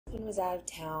husband was out of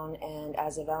town and,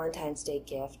 as a Valentine's Day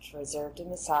gift, reserved a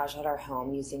massage at our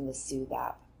home using the Soothe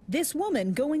app. This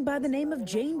woman, going by the name of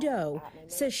Jane Doe,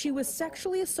 says she was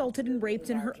sexually assaulted and raped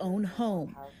in her own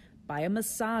home by a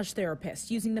massage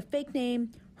therapist using the fake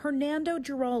name Hernando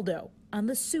Giraldo on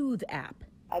the Soothe app.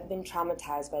 I've been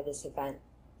traumatized by this event.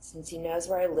 Since he knows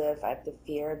where I live, I have the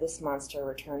fear of this monster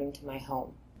returning to my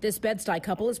home. This Bed-Stuy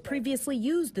couple has previously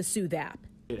used the Soothe app.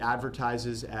 It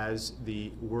advertises as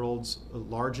the world's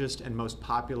largest and most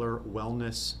popular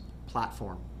wellness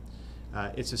platform.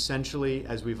 It's essentially,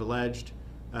 as we've alleged,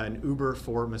 an Uber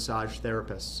for massage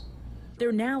therapists.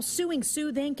 They're now suing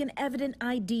Soothe Inc. and Evident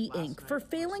ID Inc. for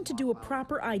failing to do a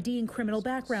proper ID and criminal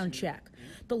background check.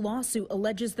 The lawsuit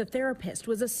alleges the therapist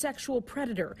was a sexual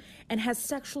predator and has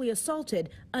sexually assaulted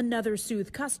another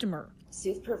Soothe customer.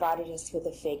 Soothe provided us with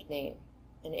a fake name,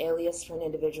 an alias for an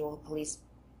individual who police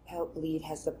believe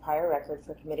has the prior record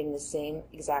for committing the same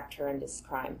exact horrendous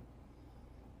crime.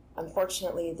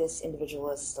 Unfortunately, this individual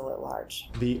is still at large.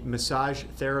 The massage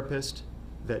therapist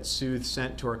that Soothe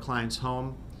sent to our client's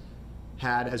home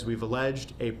had, as we've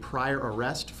alleged, a prior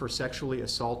arrest for sexually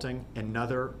assaulting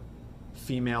another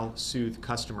female Soothe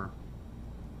customer.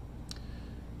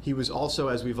 He was also,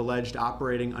 as we've alleged,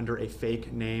 operating under a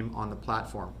fake name on the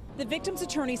platform. The victim's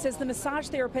attorney says the massage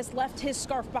therapist left his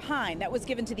scarf behind. That was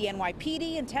given to the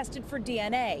NYPD and tested for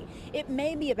DNA. It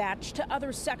may be a match to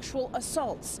other sexual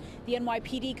assaults. The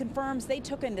NYPD confirms they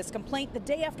took in this complaint the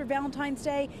day after Valentine's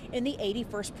Day in the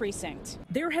 81st precinct.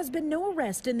 There has been no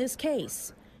arrest in this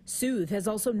case. Soothe has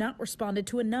also not responded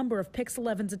to a number of Pix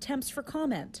 11's attempts for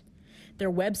comment.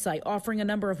 Their website, offering a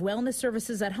number of wellness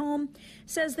services at home,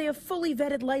 says they have fully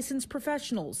vetted licensed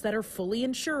professionals that are fully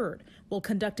insured while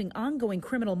conducting ongoing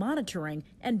criminal monitoring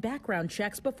and background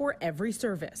checks before every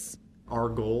service. Our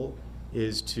goal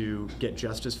is to get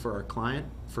justice for our client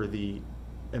for the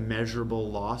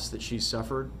immeasurable loss that she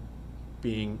suffered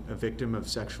being a victim of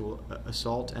sexual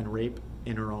assault and rape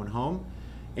in her own home,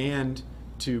 and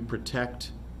to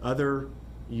protect other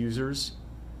users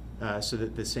so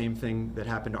that the same thing that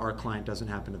happened to our client doesn't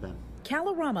happen to them.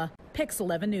 Kalorama, Pix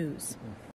 11 News.